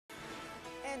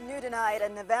New tonight, a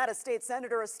Nevada state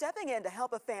senator is stepping in to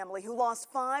help a family who lost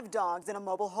 5 dogs in a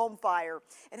mobile home fire.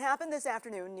 It happened this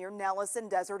afternoon near Nellis and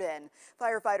Desert Inn.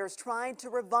 Firefighters tried to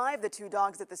revive the 2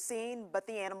 dogs at the scene, but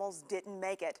the animals didn't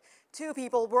make it. 2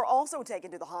 people were also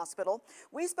taken to the hospital.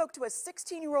 We spoke to a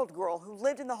 16-year-old girl who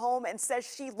lived in the home and says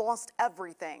she lost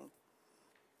everything.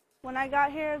 When I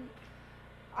got here,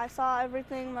 I saw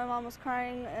everything. My mom was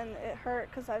crying and it hurt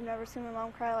because I've never seen my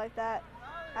mom cry like that.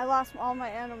 I lost all my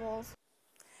animals.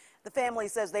 The family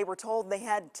says they were told they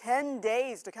had 10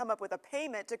 days to come up with a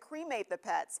payment to cremate the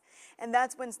pets. And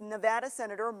that's when Nevada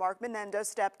Senator Mark Menendez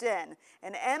stepped in.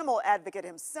 An animal advocate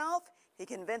himself, he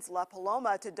convinced La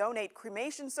Paloma to donate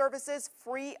cremation services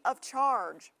free of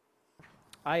charge.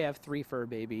 I have 3 fur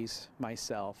babies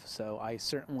myself, so I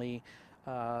certainly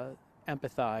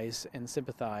empathize and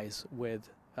sympathize with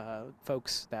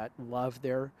folks that love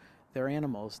their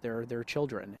animals, their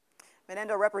children.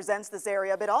 Menendez represents this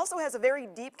area, but also has a very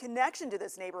deep connection to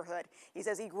this neighborhood. He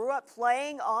says he grew up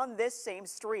playing on this same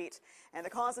street, and the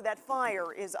cause of that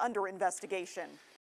fire is under investigation.